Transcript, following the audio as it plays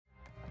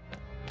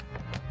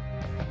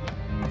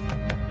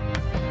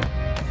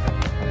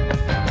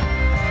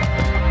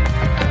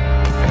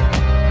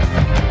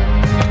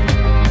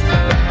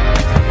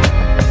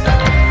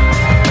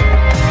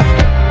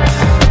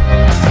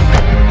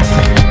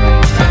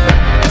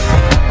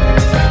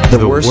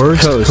The worst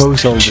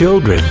host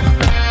children.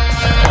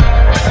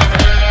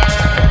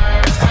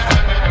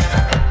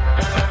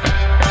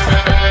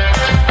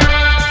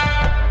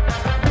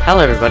 Hello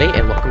everybody,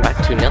 and welcome back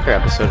to another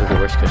episode of The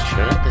Worst Coast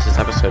Children. This is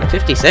episode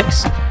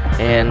 56,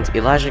 and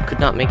Elijah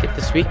could not make it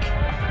this week,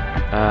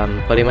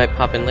 but he might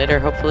pop in later,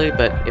 hopefully,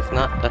 but if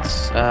not,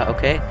 that's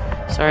okay.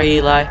 Sorry,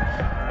 Eli.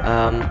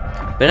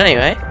 But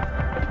anyway,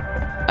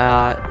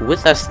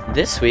 with us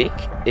this week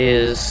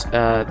is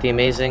the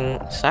amazing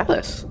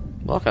Silas.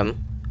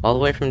 Welcome, all the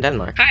way from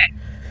Denmark. Hi.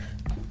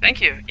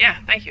 Thank you. Yeah,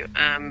 thank you.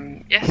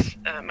 Yes,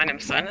 my name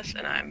is Silas,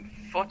 and I'm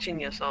 14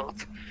 years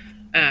old,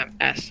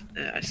 as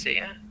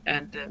Isaiah,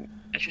 and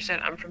as you said,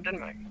 I'm from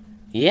Denmark.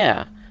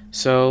 Yeah.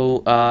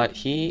 So,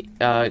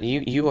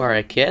 you are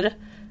a kid,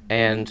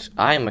 and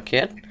I am a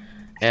kid,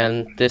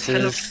 and this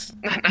is...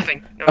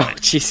 Nothing. No, oh,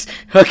 jeez.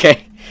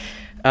 Okay.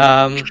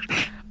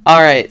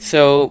 Alright,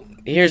 so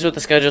here's what the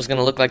schedule is going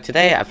to look like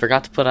today. I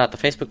forgot to put out the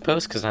Facebook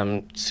post because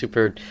I'm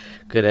super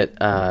good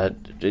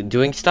at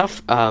doing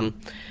stuff.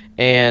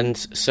 And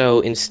so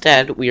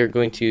instead, we are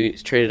going to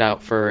trade it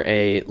out for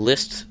a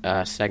list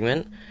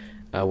segment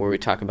where we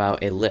talk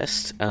about a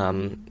list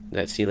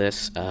that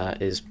Silas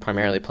is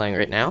primarily playing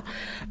right now.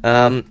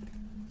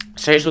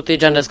 So here's what the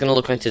agenda is going to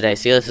look like today.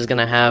 Silas is going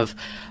to have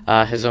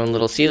his own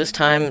little Silas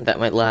time that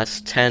might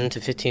last 10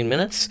 to 15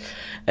 minutes.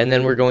 And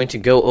then we're going to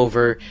go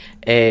over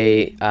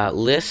a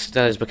list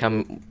that has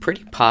become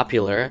pretty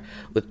popular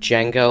with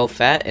Jango,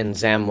 Fett, and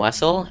Zam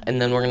Wessel. And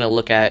then we're going to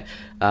look at,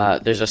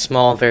 there's a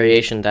small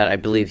variation that I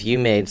believe you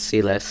made,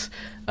 Silas,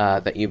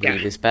 that you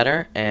believe is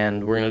better.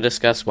 And we're going to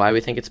discuss why we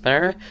think it's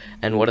better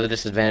and what are the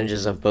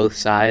disadvantages of both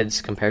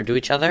sides compared to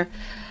each other.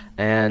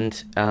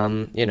 And,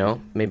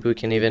 maybe we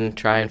can even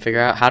try and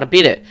figure out how to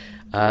beat it.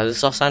 Does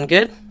this all sound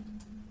good?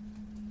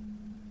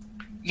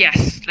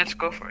 Yes, let's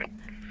go for it.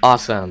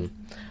 Awesome.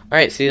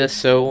 Alright, Silas,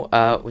 so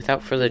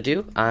without further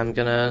ado, I'm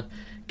going to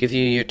give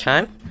you your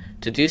time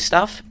to do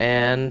stuff,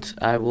 and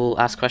I will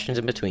ask questions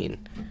in between.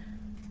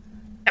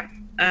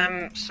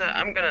 Yeah, so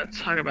I'm going to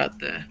talk about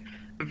a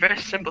very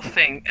simple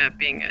thing,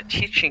 being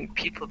teaching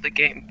people the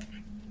game.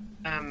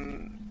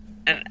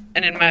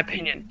 And in my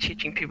opinion,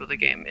 teaching people the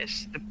game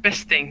is the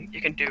best thing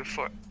you can do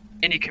for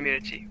any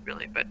community,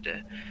 really. But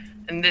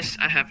in this,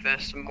 I have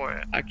some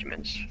more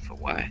arguments for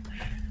why.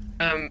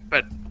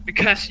 But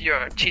because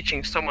you're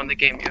teaching someone the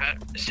game, you're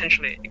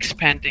essentially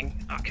expanding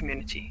our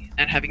community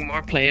and having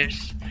more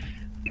players.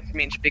 It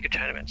means bigger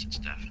tournaments and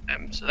stuff.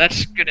 So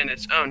that's good in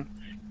its own.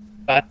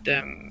 But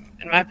in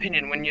my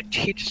opinion, when you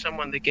teach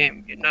someone the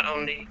game, you not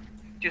only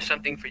do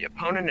something for your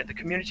opponent and the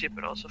community,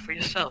 but also for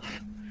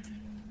yourself.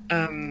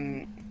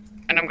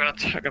 And I'm going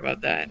to talk about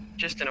that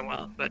just in a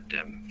while. But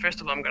first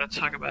of all, I'm going to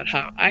talk about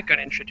how I got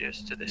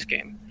introduced to this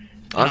game.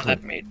 Awesome. How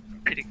that made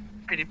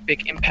pretty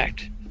big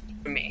impact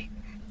for me.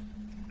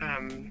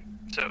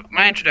 So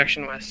my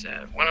introduction was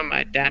one of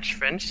my dad's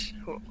friends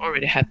who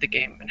already had the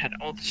game and had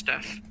all the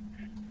stuff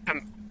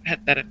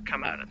that had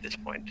come out at this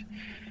point.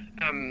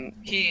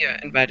 He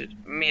invited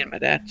me and my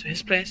dad to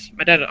his place.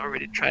 My dad had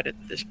already tried it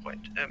at this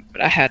point,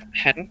 but I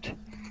hadn't.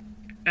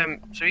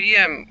 So he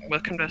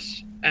welcomed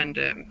us, and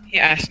he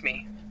asked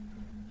me,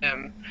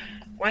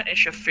 what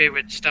is your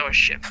favorite Star Wars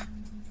ship?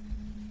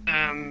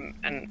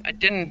 And I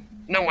didn't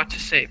know what to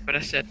say, but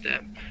I said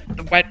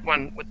the white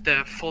one with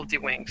the foldy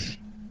wings.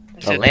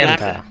 The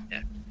Lambda.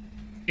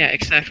 Yeah,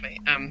 exactly.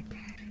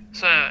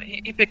 So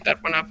he picked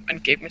that one up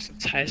and gave me some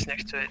tires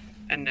next to it,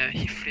 and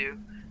he flew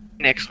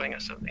an X-wing or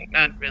something.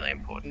 Not really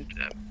important,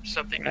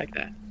 something like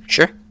that.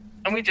 Sure.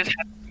 And we just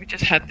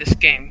had this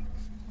game,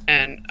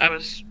 and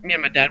me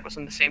and my dad was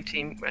on the same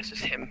team versus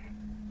him.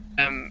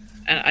 And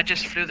I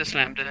just flew this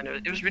Lambda, and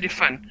it was really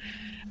fun.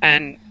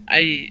 And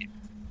I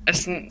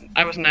was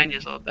 9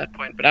 years old at that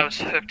point, but I was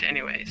hooked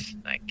anyways.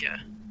 Like,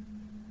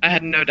 I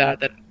had no doubt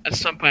that at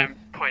some point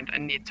I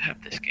need to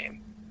have this game.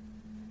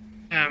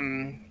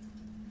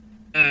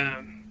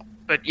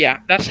 But yeah,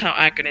 that's how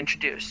I got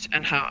introduced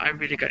and how I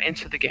really got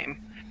into the game,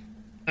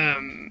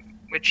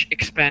 which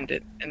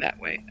expanded in that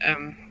way.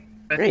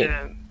 Great.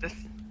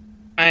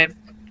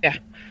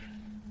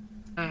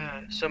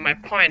 So my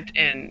point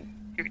in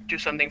you do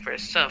something for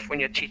yourself when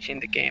you're teaching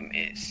the game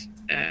is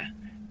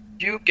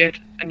you get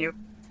a new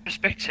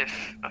perspective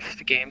of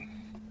the game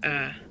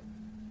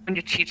when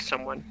you teach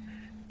someone,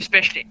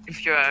 especially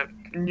if you're a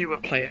newer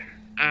player.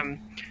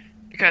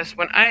 Because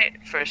when I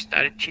first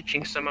started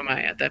teaching some of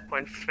my, at that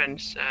point,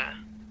 friends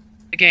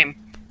the game,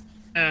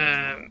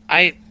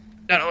 I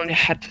not only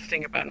had to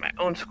think about my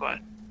own squad,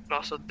 but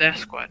also their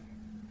squad.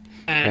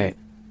 And right.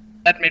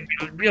 That made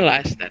me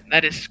realize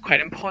that is quite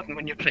important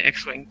when you play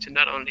X-Wing, to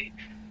not only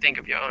think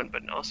of your own,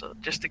 but also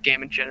just the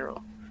game in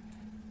general.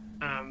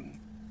 And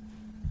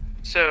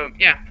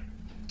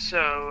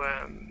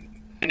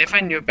if I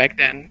knew back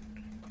then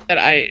that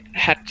I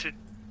had to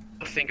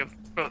think of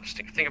both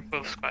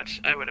squads,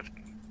 I would have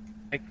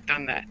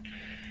done that.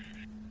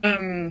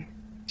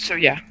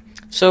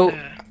 So,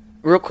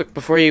 real quick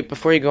before you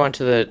go on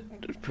to the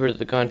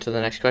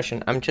next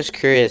question, I'm just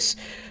curious.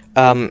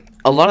 A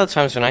lot of the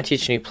times when I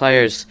teach new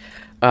players,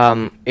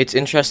 it's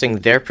interesting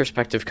their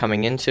perspective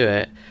coming into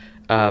it.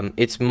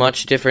 It's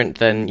much different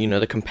than,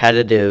 the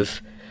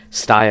competitive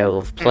style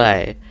of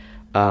play.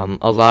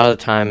 A lot of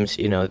the times,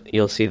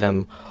 you'll see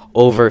them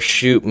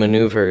overshoot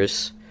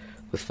maneuvers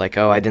with like,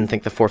 oh, I didn't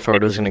think the 4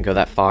 forward was going to go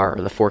that far,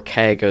 or the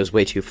 4K goes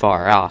way too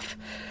far off,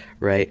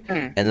 right?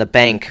 And the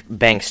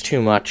banks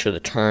too much, or the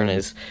turn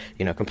is,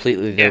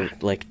 completely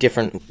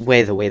different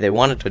way, the way they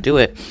wanted to do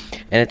it.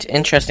 And it's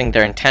interesting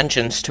their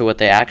intentions to what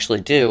they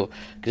actually do,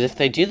 because if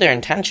they do their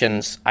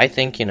intentions, I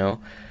think, do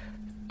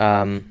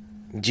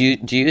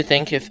you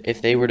think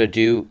if they were to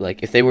do,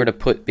 like, if they were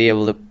to be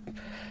able to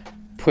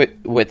put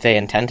what they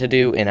intend to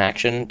do in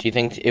action, do you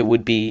think it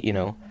would be,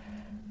 do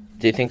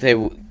you think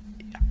they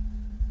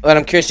but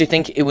I'm curious, do you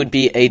think it would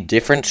be a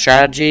different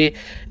strategy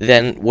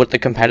than what the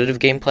competitive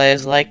gameplay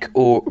is like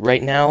or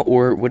right now,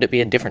 or would it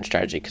be a different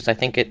strategy? Because I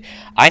think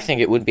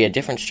it would be a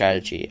different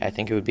strategy. I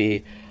think it would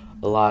be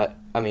a lot,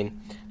 I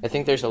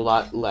think there's a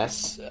lot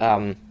less,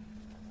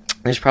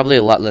 there's probably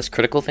a lot less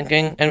critical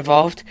thinking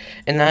involved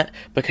in that,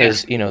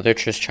 because, they're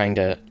just trying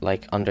to,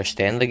 like,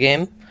 understand the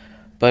game.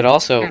 But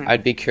also,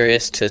 I'd be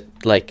curious to,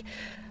 like,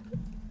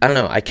 I don't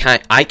know, I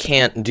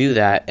can't do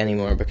that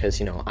anymore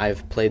because,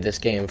 I've played this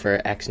game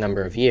for X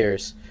number of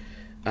years.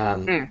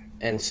 And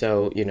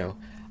so,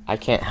 I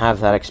can't have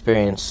that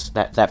experience,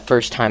 that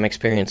first time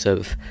experience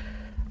of,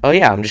 oh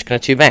yeah, I'm just going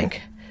to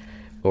 2-bank.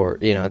 Or,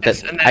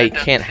 I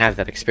can't have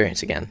that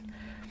experience again.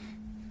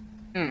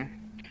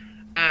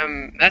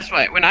 That's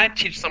why when I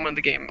teach someone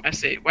the game, I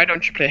say, why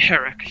don't you play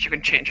Hera? Because you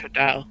can change her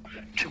dial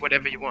to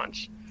whatever you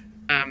want.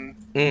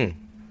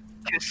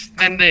 Because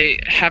then they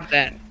have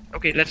that,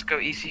 okay, let's go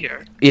easy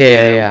here.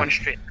 Yeah. One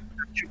straight,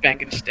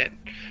 2-bank instead.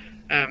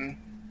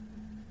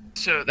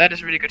 So that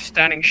is a really good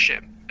starting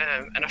ship.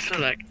 And I feel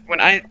like when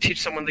I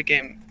teach someone the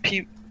game,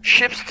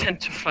 ships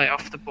tend to fly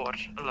off the board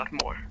a lot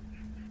more.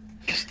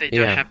 Because they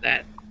don't have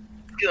that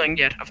feeling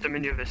yet of the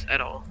maneuvers at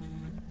all.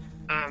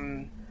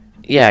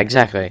 Yeah,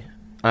 exactly.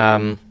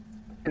 Yeah,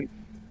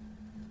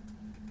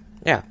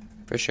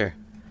 for sure.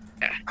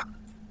 Yeah.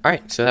 All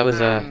right, so that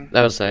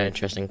was an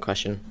interesting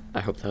question. I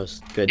hope that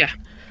was good. Yeah.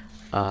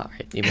 All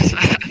right, you I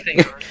think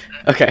it was,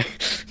 okay.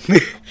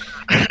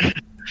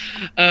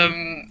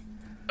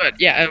 But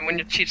yeah, when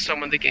you teach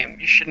someone the game,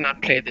 you should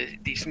not play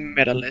these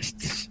meta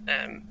lists.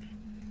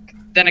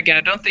 Then again,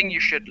 I don't think you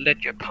should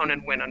let your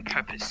opponent win on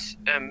purpose.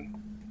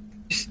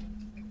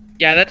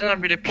 That's not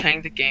really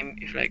playing the game.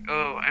 If like,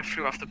 oh, I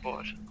flew off the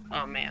board.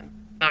 Oh man,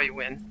 now you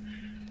win.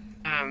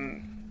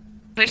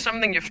 Play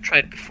something you've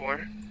tried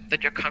before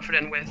that you're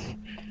confident with,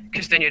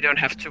 because then you don't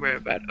have to worry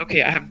about,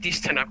 okay, I have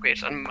these 10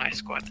 upgrades on my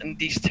squad and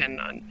these 10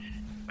 on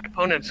my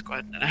opponent's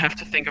squad, and I have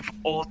to think of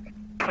all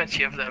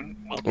 20 of them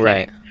while playing.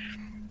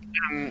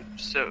 Right.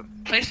 So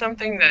play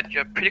something that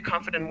you're pretty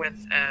confident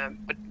with,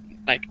 but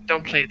like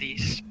don't play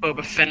these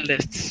Boba Fett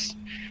lists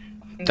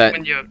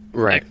when you're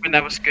right. Like when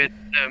that was good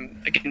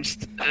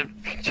against a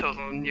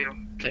total new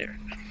player.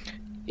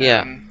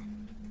 Yeah.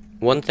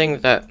 One thing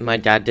that my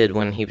dad did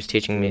when he was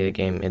teaching me the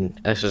game, and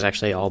this was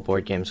actually all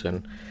board games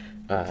when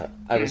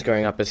I was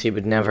growing up, is he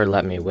would never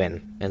let me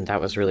win, and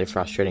that was really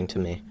frustrating to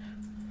me.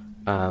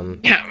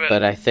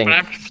 But I think when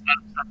I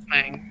started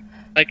playing,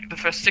 like the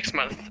first 6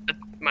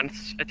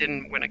 months, I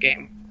didn't win a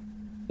game.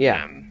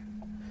 Yeah.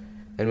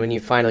 And when you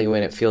finally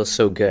win, it feels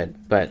so good.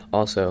 But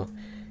also,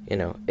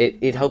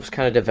 it helps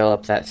kind of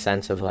develop that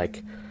sense of,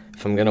 like,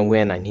 if I'm going to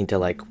win, I need to,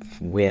 like,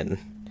 win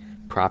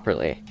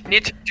properly. You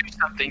need to do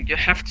something. You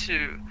have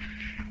to...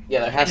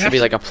 Yeah, there has to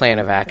be, like, a plan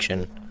of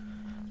action.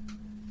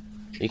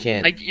 You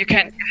can't... Like, you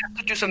have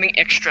to do something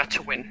extra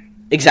to win.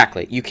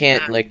 Exactly. You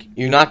can't, like,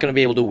 you're not going to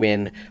be able to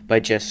win by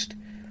just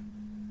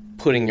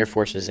putting your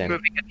forces in.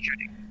 Moving and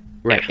shooting.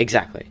 Right,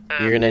 exactly.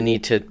 You're going to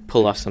need to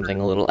pull off something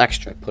a little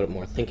extra, put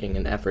more thinking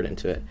and effort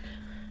into it.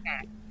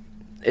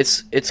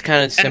 It's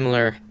kind of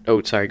similar...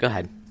 Oh, sorry, go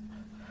ahead.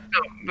 No,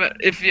 but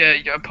if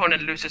your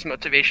opponent loses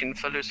motivation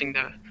for losing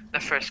the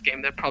first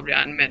game, they're probably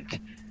aren't meant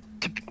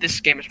to... This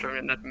game is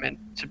probably not meant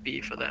to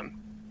be for them.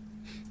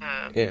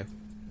 Yeah.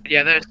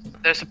 Yeah,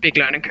 there's a big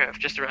learning curve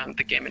just around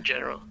the game in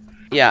general.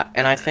 Yeah,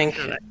 and I think...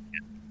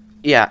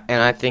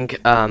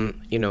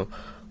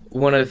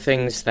 one of the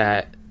things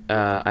that...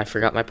 I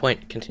forgot my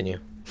point. Continue.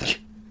 But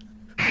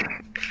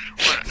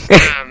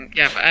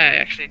I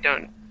actually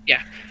don't.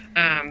 Yeah.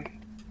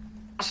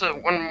 Also,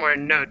 one more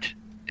note.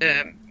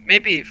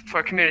 Maybe for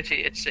a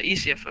community, it's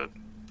easier for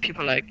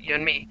people like you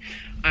and me,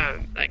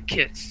 like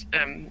kids.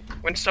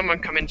 When someone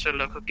come into a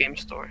local game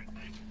store,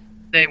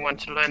 they want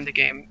to learn the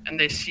game, and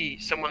they see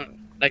someone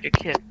like a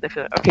kid. They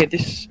feel like, okay,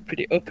 this is a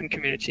pretty open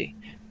community,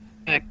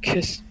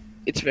 because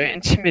it's very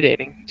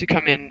intimidating to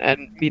come in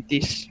and meet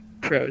these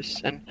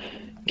pros and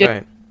get.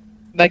 Right.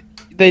 Like,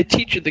 they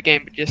teach you the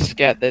game, but you're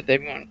scared that they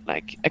won't,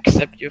 like,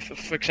 accept you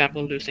for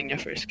example, losing your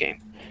first game.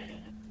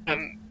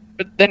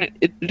 But then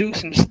it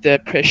loosens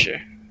the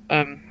pressure,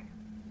 in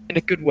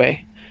a good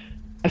way.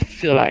 I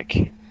feel like,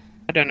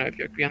 I don't know if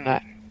you agree on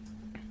that.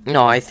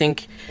 No, I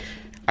think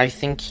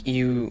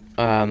you,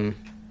 are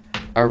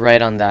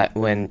right on that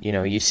when,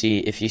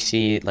 if you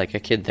see, like, a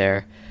kid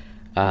there,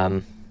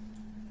 Well,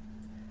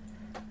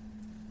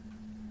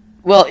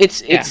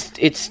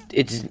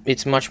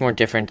 it's much more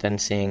different than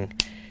seeing,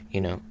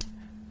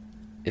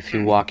 if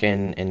you walk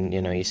in and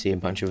you see a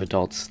bunch of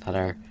adults that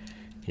are,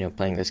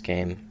 playing this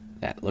game.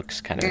 That looks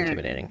kind of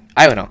intimidating.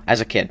 I don't know.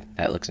 As a kid,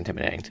 that looks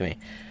intimidating to me.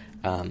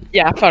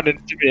 Yeah, I found it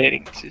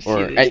intimidating to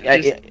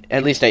see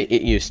at least it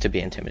used to be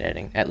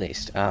intimidating. At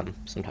least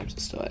sometimes it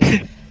still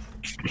is.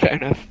 Fair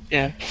enough.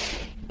 Yeah.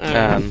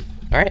 All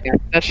right. Yeah,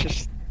 that's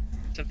just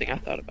something I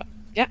thought about.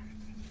 Yeah.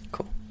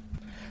 Cool.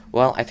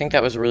 Well, I think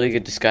that was a really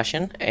good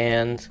discussion,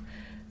 and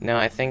now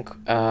I think,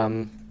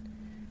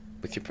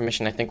 with your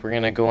permission, I think we're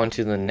gonna go on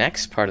to the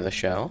next part of the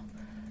show.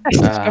 Yes,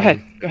 go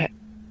ahead. Go ahead.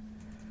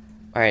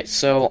 All right.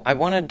 So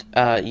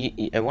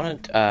you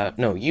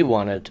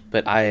wanted,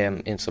 but I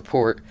am in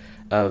support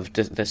of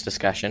this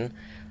discussion.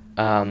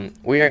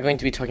 We are going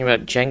to be talking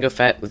about Jango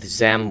Fett with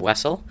Zam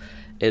Wessel.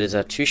 It is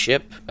a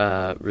 2-ship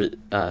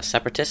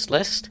separatist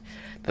list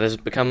that has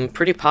become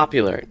pretty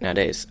popular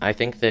nowadays. I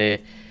think the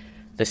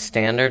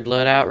standard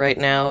loadout right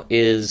now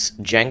is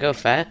Jango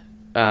Fett.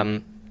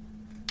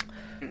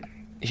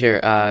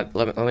 Here,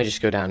 let me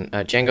just go down.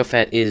 Jango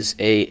Fett is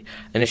a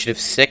Initiative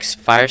 6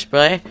 fire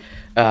spray,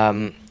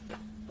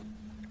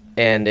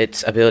 and their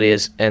ability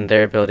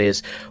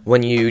is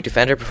when you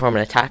defend or perform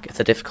an attack, if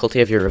the difficulty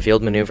of your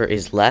revealed maneuver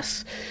is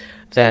less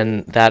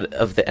than that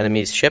of the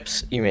enemy's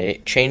ships, you may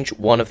change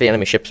one of the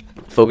enemy ship's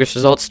focus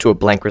results to a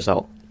blank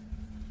result.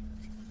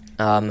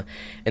 And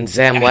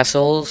Zam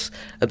Wessel's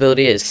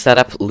ability is set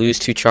up, lose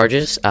 2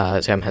 charges.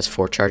 Zam has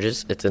 4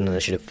 charges. It's an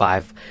Initiative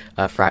 5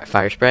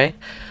 fire spray.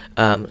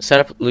 Set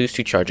up, lose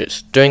 2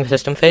 charges. During the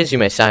system phase, you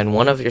may assign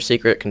one of your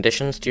secret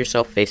conditions to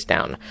yourself face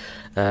down.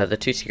 The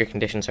 2 secret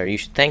conditions are, you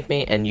should thank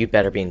me, and you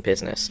better be in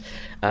business.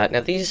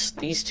 Now, these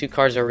 2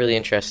 cards are really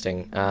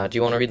interesting. Do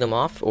you want to read them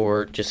off,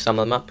 or just sum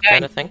them up,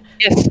 kind of thing?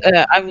 Yes,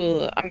 I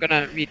will. I'm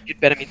gonna read you'd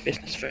better mean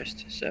business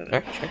first. So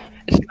Sure.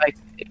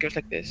 it goes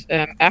like this.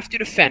 After you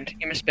defend,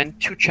 you must spend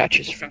 2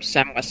 charges from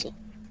Zam Wessel.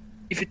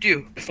 If you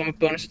do, perform a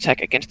bonus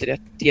attack against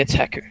the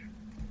attacker.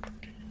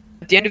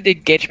 At the end of the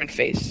engagement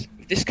phase,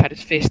 if this card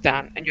is face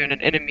down and you're in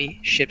an enemy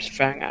ship's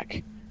firing arc,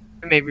 you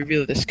may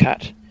reveal this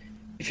card.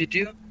 If you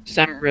do,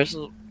 Zam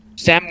Wessel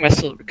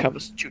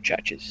recovers 2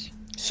 charges.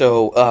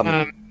 So,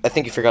 I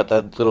think you forgot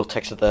the little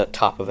text at the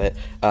top of it.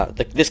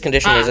 This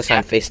condition is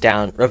assigned face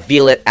down.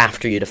 Reveal it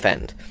after you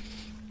defend.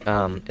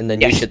 And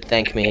then you should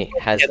thank me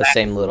has the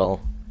same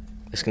little...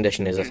 This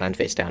condition is assigned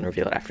face down.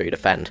 Reveal it after you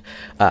defend.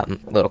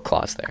 Little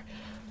clause there.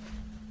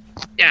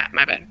 Yeah,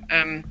 my bad.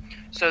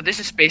 So this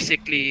is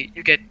basically,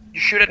 you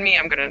shoot at me,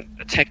 I'm gonna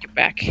attack you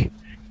back.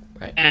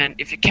 Right. And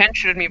if you can't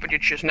shoot at me but you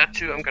choose not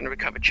to, I'm gonna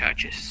recover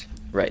charges.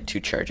 Right, 2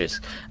 charges.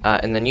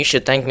 And then you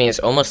should thank me is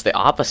almost the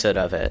opposite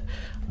of it.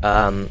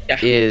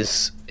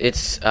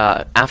 It's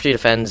after you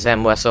defend,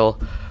 Zam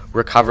Wessel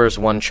recovers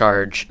 1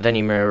 charge, then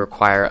you may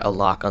require a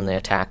lock on the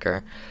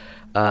attacker.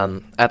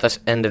 At the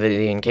end of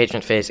the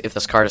engagement phase, if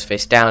this card is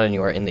face down and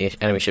you are in the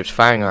enemy ship's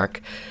firing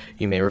arc,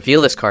 you may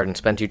reveal this card and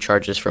spend 2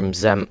 charges from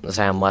Zam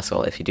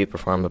Wessel if you do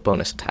perform a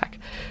bonus attack.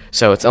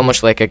 So it's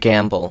almost like a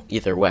gamble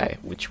either way,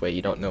 which way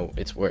you don't know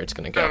where it's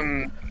going to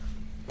go.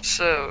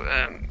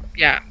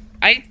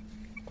 I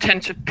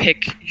tend to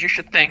pick you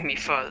should thank me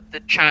for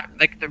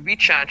the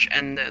recharge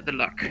and the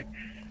luck.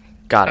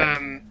 Got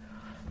it.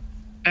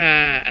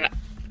 And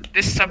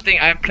this is something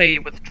I play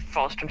with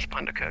false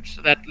transponder codes,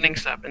 so that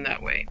links up in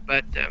that way.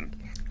 But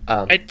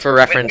for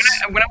reference,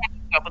 when I want to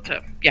double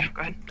tap, yeah,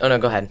 go ahead. Oh no,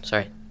 go ahead.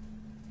 Sorry.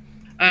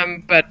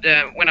 But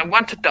when I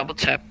want to double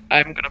tap,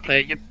 I'm gonna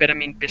play You Better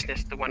Mean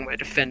Business, the one where I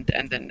defend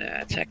and then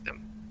attack them.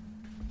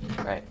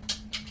 Right.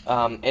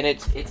 And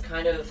it's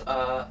kind of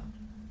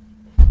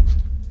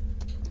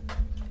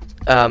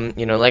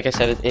like I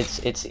said,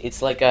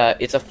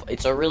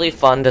 it's a really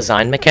fun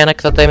design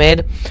mechanic that they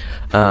made,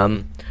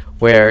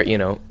 where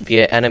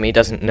the enemy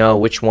doesn't know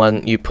which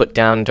one you put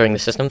down during the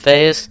system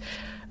phase,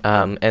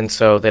 and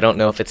so they don't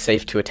know if it's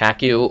safe to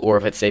attack you or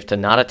if it's safe to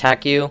not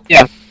attack you.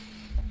 Yeah.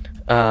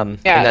 And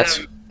that's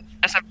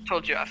as I've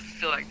told you, I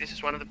feel like this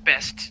is one of the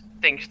best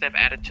things they've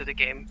added to the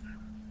game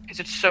because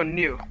it's so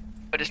new,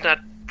 but it's not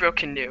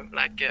broken new.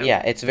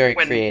 It's very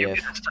when creative.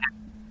 You assign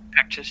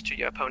access to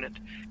your opponent.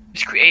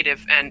 It's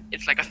creative and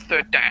it's like a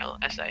third dial,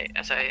 as I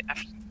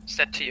have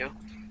said to you.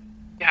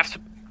 You have to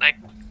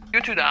do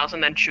 2 dials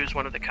and then choose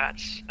one of the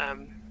cards.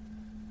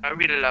 I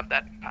really love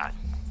that part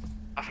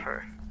of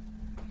her.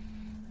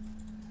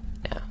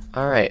 Yeah.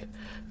 All right.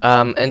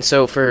 And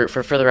so for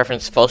further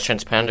reference, false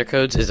transponder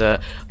codes is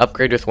a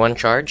upgrade with 1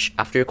 charge.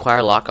 After you acquire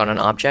a lock on an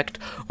object,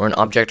 or an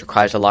object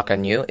requires a lock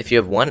on you, if you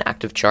have 1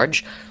 active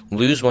charge,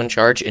 lose 1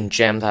 charge and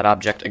jam that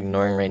object,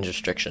 ignoring range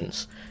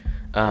restrictions.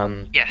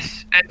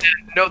 Yes, and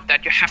note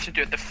that you have to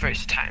do it the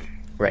first time.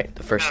 Right,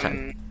 the first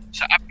time.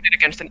 So I played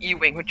against an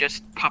E-Wing who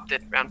just popped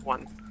it round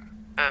 1,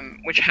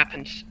 which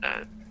happens.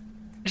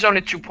 It's only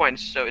 2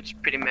 points, so it's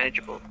pretty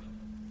manageable.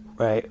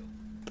 Right.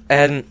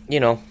 And,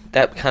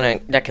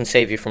 that can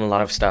save you from a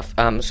lot of stuff.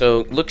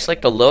 So looks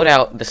like the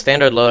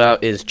standard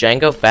loadout is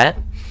Jango Fett,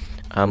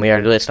 We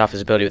already list off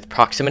his ability with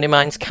proximity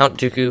mines, Count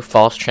Dooku,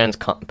 false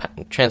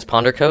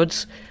transponder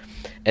codes,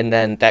 and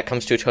then that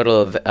comes to a total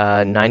of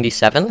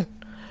 97.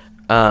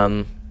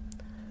 Count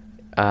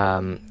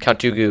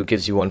Dooku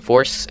gives you 1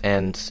 force,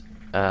 and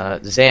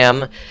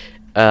Zam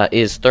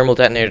is thermal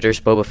detonators,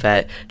 Boba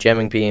Fett,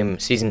 jamming beam,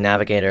 seasoned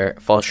navigator,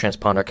 false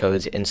transponder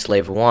codes, and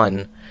Slave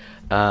 1,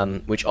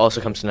 which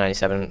also comes to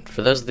 97.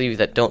 For those of you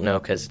that don't know,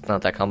 because it's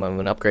not that common of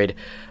an upgrade,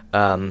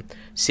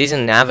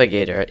 seasoned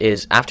navigator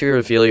is after you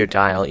reveal your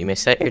dial, you may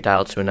set your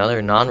dial to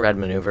another non-red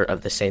maneuver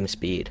of the same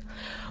speed.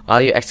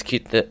 While you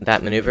execute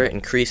that maneuver,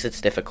 increase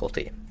its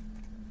difficulty.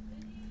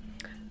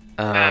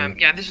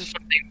 This is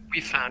something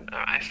we found, or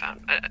I found.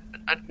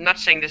 I'm not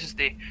saying this is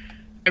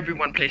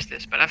everyone plays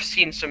this, but I've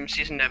seen some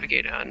seasoned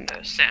navigator on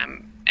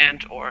Sam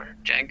and or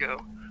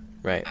Jango.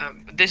 Right.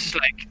 But this is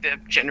like the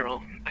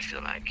general, I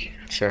feel like.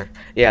 Sure.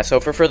 Yeah, so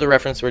for further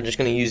reference, we're just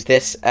going to use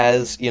this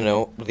as,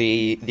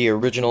 the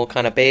original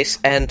kind of base.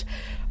 And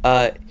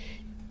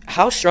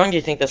how strong do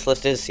you think this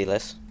list is,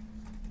 Silas?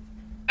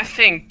 I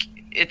think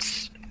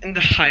it's in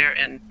the higher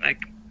end,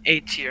 like A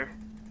tier,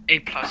 A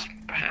plus,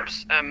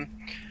 perhaps. And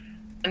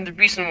the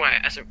reason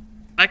why,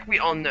 like we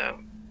all know,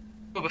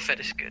 Boba Fett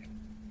is good.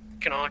 We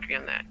can all agree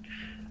on that.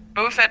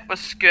 Boba Fett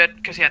was good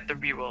because he had the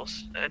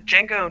rerolls.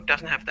 Jango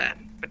doesn't have that,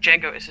 but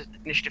Jango is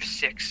initiative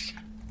 6,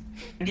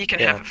 and he can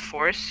have a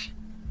force,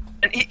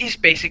 and he's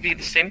basically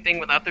the same thing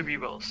without the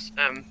rerolls.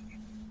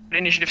 But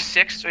initiative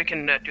 6, so he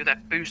can do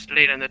that boost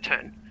later in the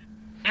turn.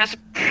 It has a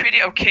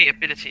pretty okay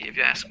ability, if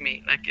you ask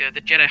me, like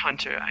the Jedi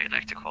Hunter, I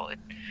like to call it,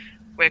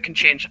 where it can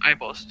change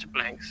eyeballs to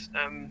blanks.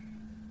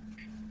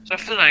 So I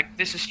feel like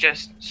this is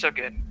just so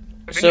good.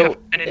 We're going to have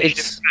an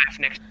initiative 5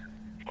 next.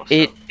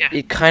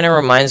 It kind of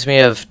reminds me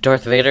of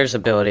Darth Vader's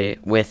ability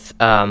with,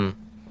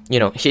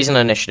 he's an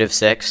initiative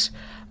 6.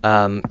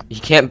 He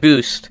can't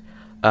boost.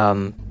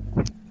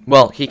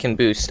 He can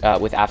boost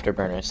with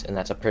afterburners, and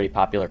that's a pretty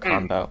popular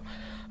combo.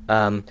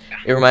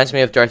 It reminds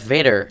me of Darth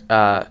Vader,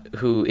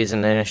 who is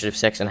an initiative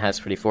 6 and has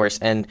pretty force.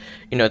 And,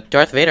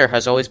 Darth Vader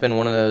has always been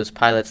one of those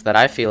pilots that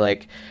I feel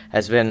like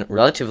has been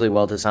relatively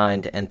well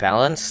designed and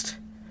balanced.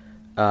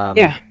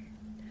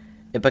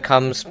 It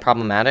becomes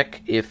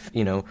problematic if,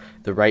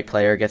 the right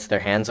player gets their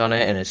hands on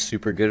it and is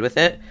super good with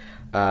it.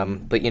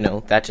 But,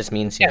 that just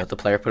means, the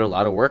player put a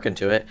lot of work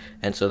into it,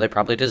 and so they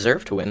probably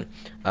deserve to win,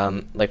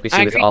 like we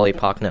see with Ollie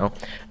Pock now.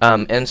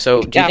 And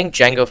so, do you think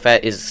Jango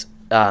Fett is...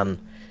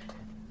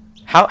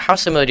 How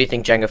similar do you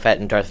think Jango Fett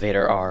and Darth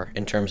Vader are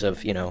in terms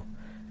of,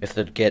 if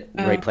the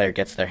right player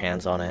gets their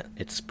hands on it,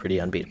 it's pretty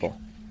unbeatable?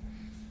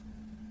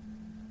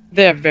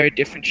 They're very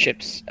different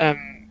ships,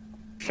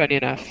 funny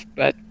enough,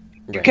 but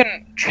you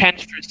can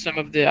transfer some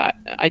of the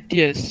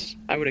ideas,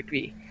 I would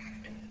agree.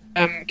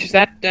 Because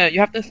you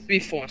have the 3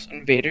 force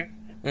on Vader.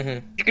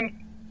 Mm-hmm.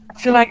 I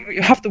feel like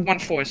you have the 1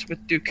 force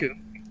with Dooku.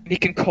 He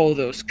can call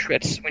those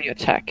crits when you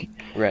attack.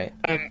 Right.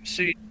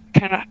 So you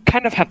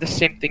kind of have the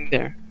same thing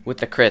there. With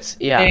the crits,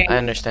 I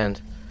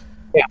understand.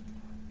 Yeah.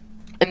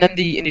 And then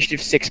the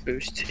initiative 6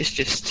 boost is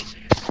just,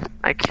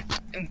 like,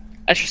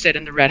 as you said,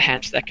 in the red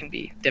hands, that can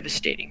be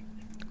devastating.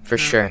 For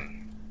sure.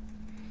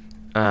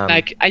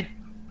 I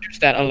use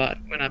that a lot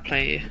when I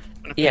play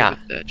with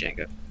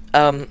Jango.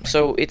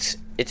 So it's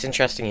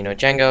interesting,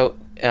 Jango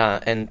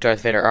and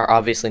Darth Vader are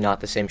obviously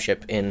not the same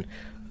ship in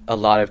a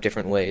lot of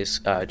different ways.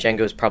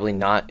 Jango is probably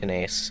not an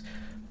ace,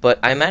 but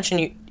I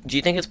imagine do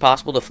you think it's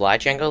possible to fly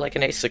Jango like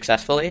an ace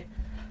successfully?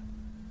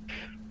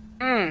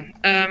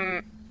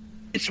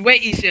 It's way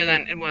easier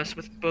than it was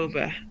with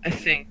Boba, I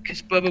think,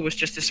 because Boba was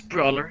just this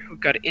brawler who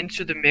got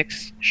into the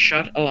mix,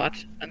 shot a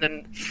lot, and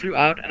then flew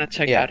out and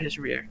attacked out his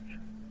rear.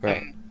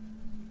 Right.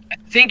 I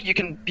think you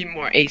can be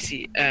more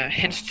AC,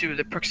 hence to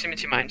the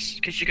proximity mines,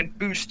 because you can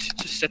boost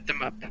to set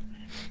them up.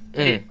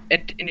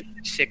 At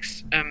initiative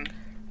 6.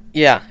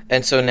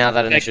 And so now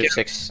that initiative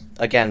 6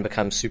 again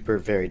becomes super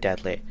very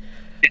deadly.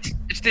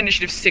 It's the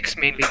initiative 6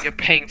 mainly you're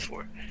paying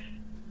for.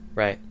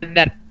 Right. And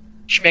that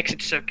makes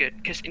it so good,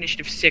 because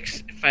initiative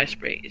 6 fire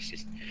spray is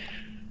just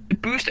the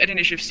boost at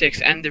initiative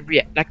 6 and the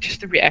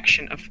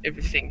reaction of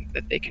everything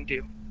that they can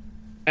do.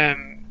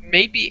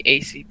 Maybe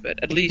AC, but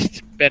at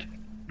least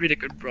really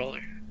good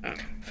brawler.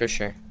 For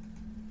sure.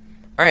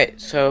 Alright,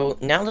 so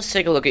now let's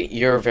take a look at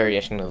your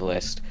variation of the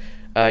list.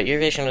 Your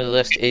variation of the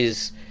list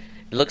it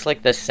looks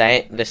like the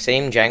same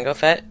Jango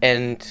Fett,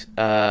 and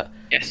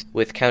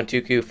with Count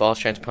Dooku, false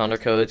transponder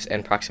codes,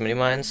 and proximity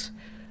mines.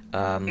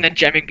 And then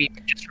jamming beam,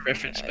 just for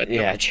reference. But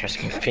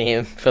jamming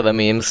beam for the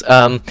memes.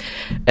 And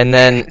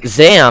then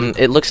Zam,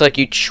 it looks like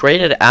you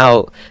traded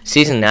out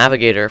Seasoned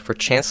Navigator for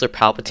Chancellor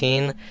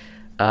Palpatine,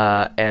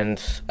 and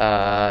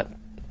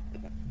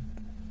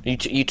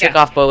you took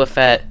off Boba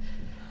Fett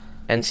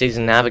and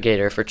Seasoned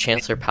Navigator for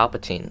Chancellor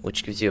Palpatine,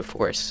 which gives you a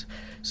force.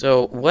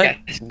 So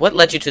what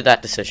led you to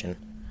that decision?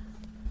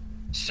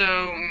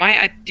 So my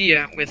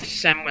idea with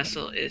Sam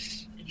Wessel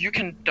is you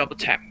can double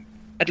tap,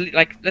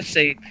 let's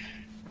say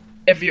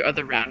every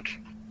other round,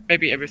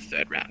 maybe every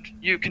third round.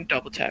 You can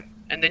double tap,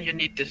 and then you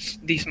need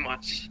these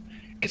mods,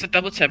 because a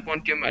double tap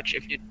won't do much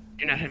if you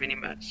do not have any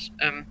mods.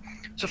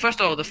 So first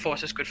of all, the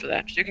force is good for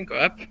that. So you can go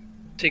up,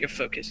 take a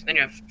focus, then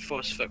you have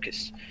force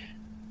focus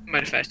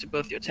modifiers to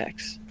both your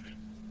attacks.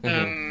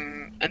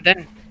 And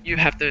then you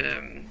have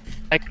the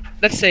like.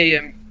 Let's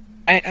say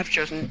I have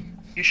chosen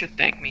you should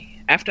thank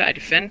me. After I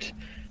defend,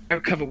 I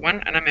recover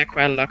 1 and I may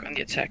acquire luck on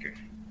the attacker.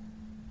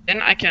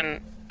 Then I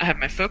have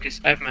my focus,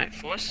 I have my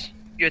force.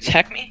 You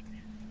attack me,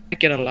 I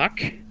get a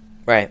luck.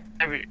 Right.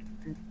 I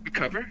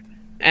recover,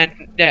 and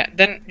yeah,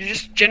 then you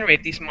just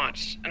generate these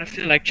mods, and I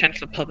feel like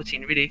Chancellor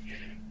Palpatine really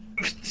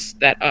boosts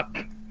that up,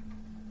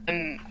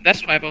 and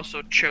that's why I've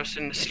also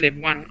chosen Slave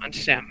 1 on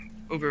Sam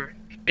over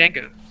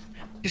Jango,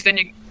 because then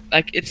you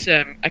it's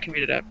I can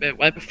read it up.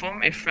 While I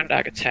perform a front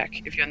arc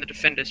attack, if you're on the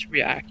defender's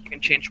rear arc, you can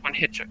change 1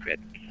 hit to a crit,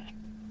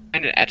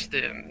 and it adds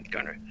the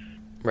gunner.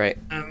 Right.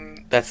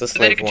 That's the so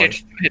then you Slave can 1.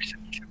 change 2 hits to,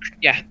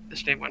 the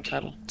Slave 1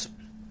 title.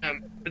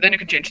 But then you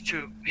can change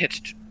 2 hits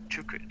to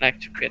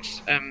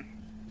crits.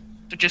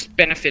 So just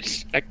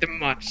benefits like the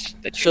mods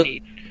that you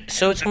need.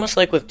 So it's almost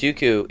like with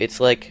Dooku, it's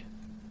like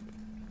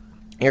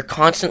you're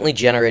constantly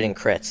generating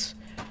crits.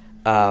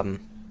 And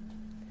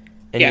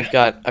you've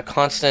got a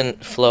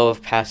constant flow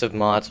of passive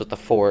mods with the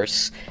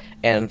Force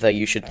and the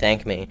You Should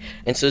Thank Me.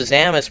 And so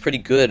Zam is pretty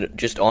good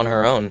just on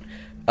her own.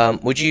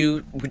 Would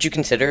you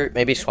consider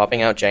maybe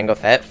swapping out Jango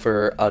Fett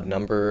for a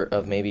number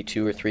of maybe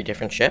 2 or 3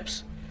 different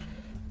ships?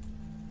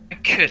 I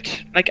could.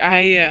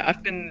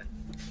 I've been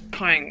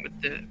toying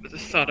with the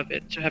thought of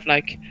it to have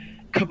like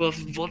a couple of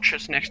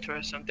vultures next to her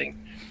or something.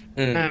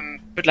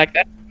 But like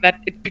that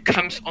it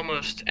becomes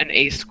almost an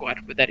A squad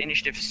with that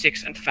initiative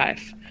 6 and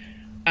 5.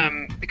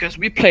 Because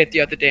we played the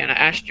other day and I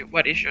asked you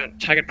what is your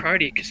target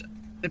priority, because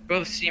they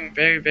both seem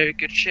very, very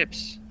good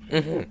ships.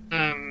 If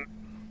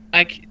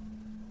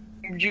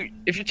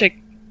you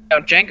take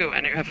out Jango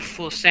and you have a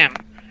full Sam,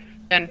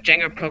 then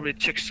Jango probably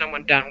took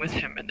someone down with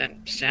him, and then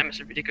Sam is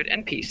a really good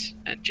end piece,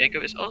 and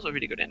Jango is also a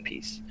really good end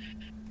piece.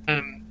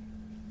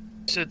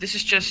 So this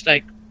is just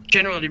like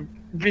generally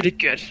really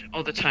good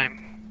all the time,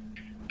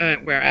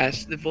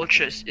 whereas the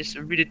Vultures is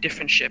a really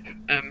different ship,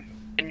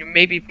 and you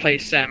maybe play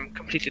Sam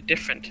completely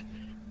different,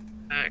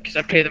 because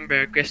I play them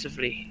very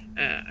aggressively.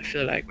 I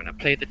feel like when I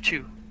play the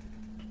 2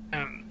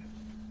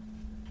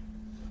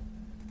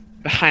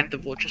 behind the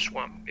Vulture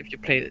Swarm, if you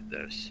play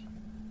those.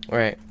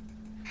 Right.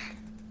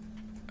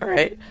 All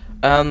right.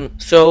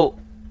 So,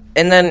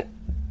 and then,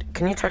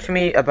 can you talk to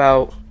me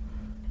about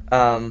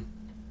how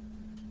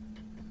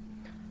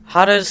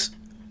does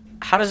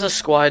a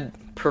squad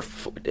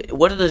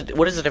what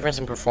is the difference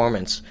in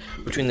performance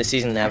between the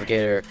Seasoned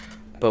Navigator,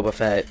 Boba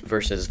Fett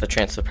versus the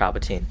Chancellor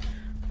Palpatine?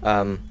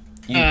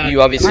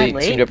 You obviously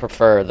seem to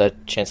prefer the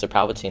Chancellor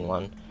Palpatine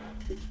one.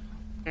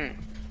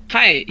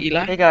 Hi,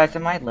 Eli. Hey guys,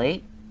 am I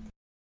late?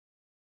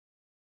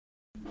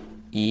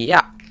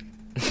 Yeah.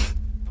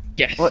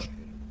 Yes. What?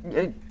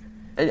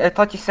 I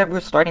thought you said we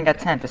were starting at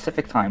 10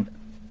 Pacific time.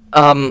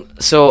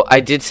 So I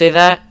did say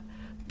that,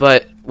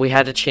 but we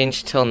had to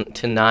change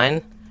to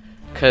 9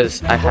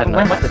 because I had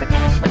When was it?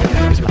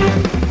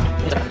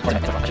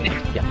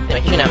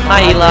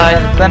 Hi, Eli.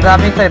 Then that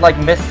means I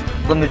missed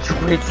the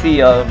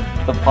majority of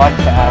the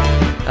podcast.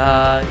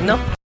 No.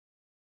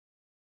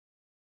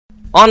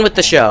 On with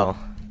the show.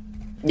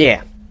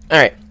 Yeah. All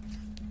right.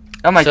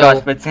 Oh my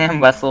gosh, but Sam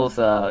Wessel's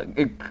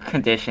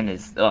condition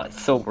is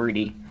so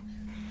wordy.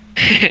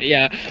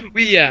 Yeah,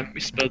 we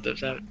spelled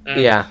those out.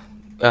 Yeah.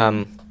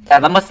 Yeah,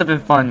 that must have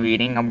been fun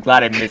reading. I'm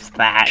glad I missed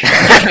that.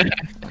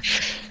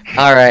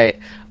 All right.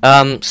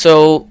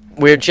 So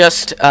we're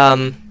just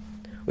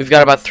we've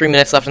got about 3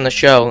 minutes left in the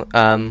show.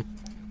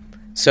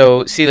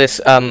 So Silas,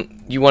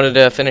 you wanted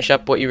to finish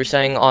up what you were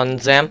saying on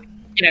Zam?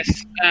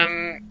 Yes.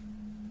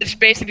 It's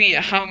basically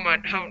how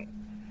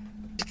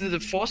the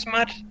Force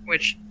mod,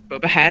 which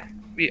Boba had.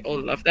 We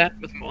all love that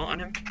with more on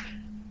him.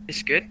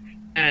 It's good,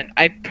 and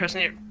I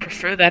personally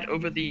prefer that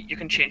over the you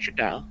can change your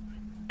dial.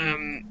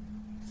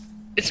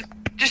 It's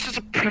just as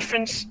a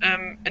preference,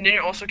 and then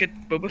you also get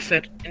Boba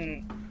Fett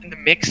in the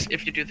mix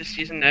if you do the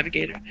Seasoned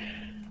Navigator.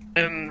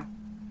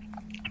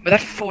 But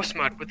that Force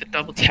mod with the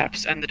double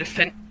taps and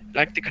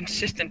the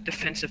consistent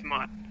defensive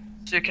mod,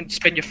 so you can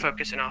spend your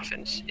focus in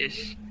offense,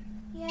 is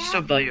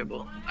so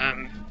valuable.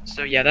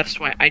 So yeah, that's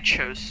why I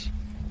chose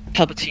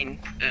Palpatine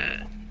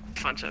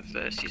front of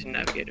Seasoned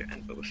Navigator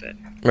and Boba Fett.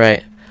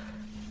 Right.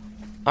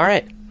 All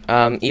right.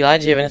 Eli,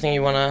 do you have anything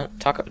you want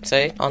to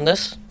say on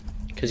this?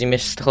 Because you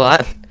missed a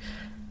lot.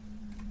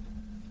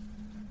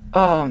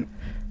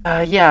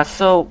 Yeah,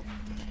 so...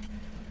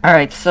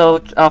 Alright, so,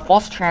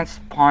 false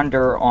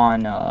transponder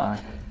on,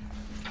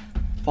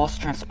 false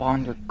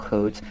transponder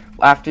codes,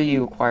 after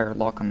you acquire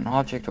lock on an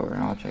object or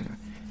an object...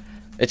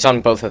 It's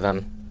on both of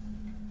them.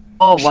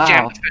 Oh, Just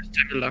jam wow. the first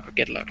time you lock or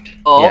get locked.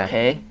 Oh, Yeah.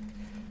 okay.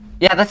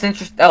 Yeah, that's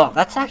interesting. Oh,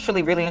 that's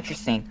actually really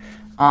interesting.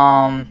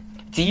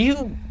 Do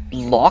you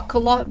lock a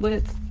lot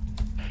with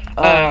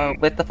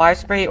the fire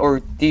spray, or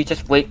do you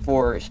just wait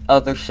for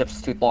other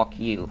ships to lock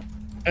you?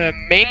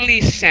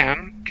 Mainly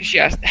Sam, because she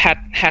has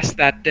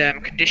that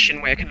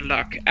condition where you can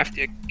lock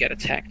after you get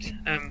attacked.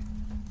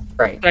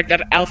 Right. Like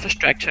that Alpha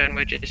Strike turn,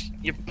 which is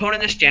your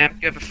opponent is jammed,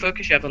 you have a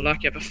focus, you have a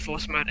lock, you have a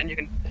force mode, and you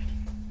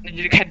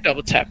can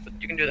double tap, but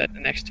you can do that the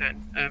next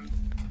turn.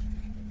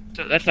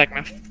 So that's like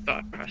my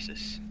thought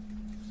process.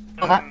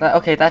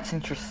 Okay, that's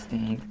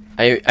interesting.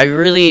 I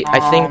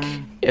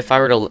think if I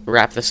were to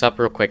wrap this up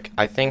real quick,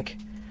 I think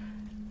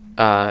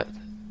I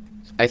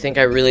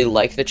really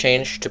like the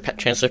change to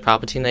Chancellor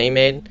Palpatine that you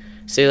made,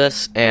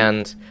 Silas,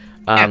 and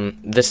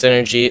the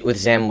synergy with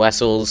Zam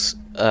Wessel's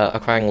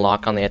acquiring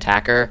lock on the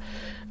attacker,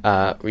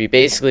 where you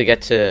basically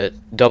get to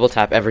double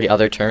tap every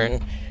other turn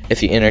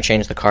if you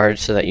interchange the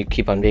cards so that you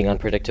keep on being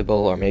unpredictable,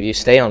 or maybe you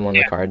stay on one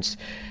of the cards.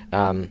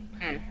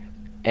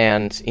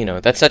 And,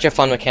 that's such a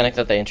fun mechanic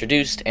that they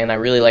introduced, and I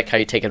really like how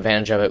you take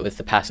advantage of it with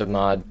the passive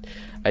mod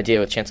idea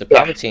with Chancellor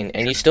Palpatine,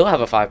 and you still have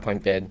a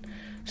 5-point bid,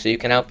 so you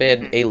can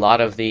outbid a lot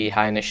of the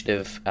high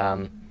initiative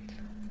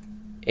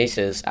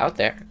aces out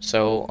there.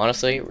 So,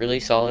 honestly, really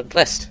solid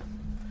list.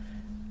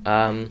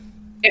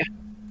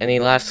 Any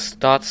last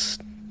thoughts,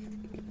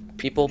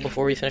 people,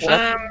 before we finish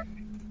up?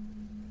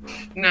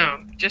 No,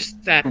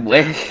 just that.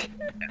 Wish.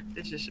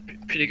 This is a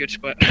pretty good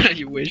squad.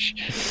 You wish.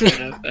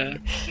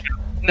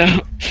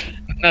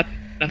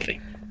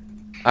 Nothing.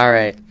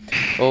 Alright.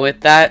 Well,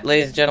 with that,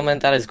 ladies and gentlemen,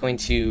 that is going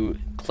to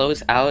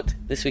close out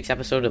this week's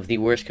episode of the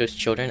Worst Coast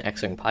Children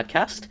X-Wing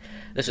podcast.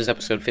 This was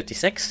episode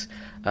 56.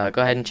 Go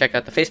ahead and check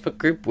out the Facebook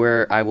group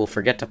where I will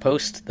forget to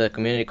post the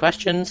community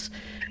questions,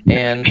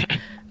 and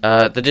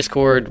the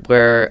Discord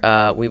where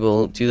we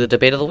will do the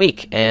debate of the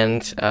week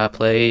and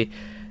play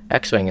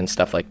X-Wing and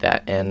stuff like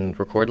that, and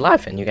record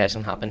live. And you guys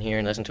can hop in here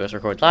and listen to us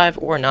record live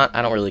or not.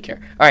 I don't really care.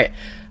 Alright.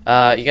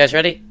 You guys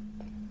ready?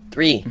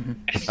 3.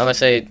 We're gonna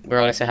say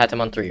hi Tom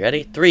on 3.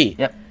 Ready? 3.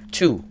 Yep.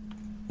 2.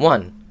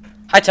 1.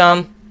 Hi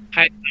Tom.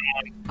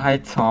 Hi,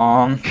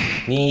 Tom.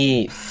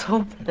 Me.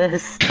 So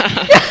pissed.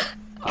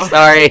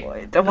 Sorry.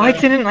 Why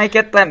didn't I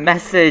get that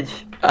message?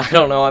 I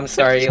don't know. I'm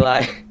sorry,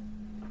 Eli.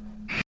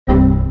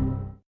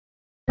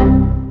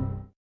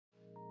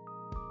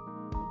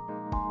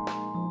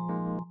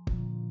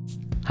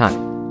 Hi,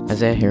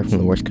 Isaiah here from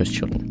the Worst Coast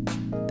Children.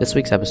 This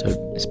week's episode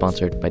is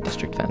sponsored by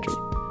District Foundry.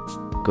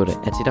 Go to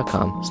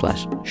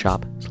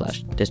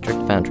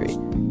etsy.com/shop/District Foundry,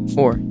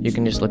 or you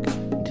can just look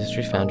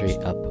District Foundry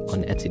up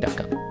on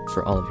etsy.com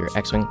for all of your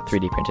X-Wing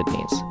 3D printed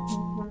needs.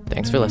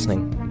 Thanks for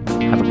listening.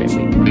 Have a great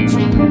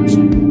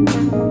week.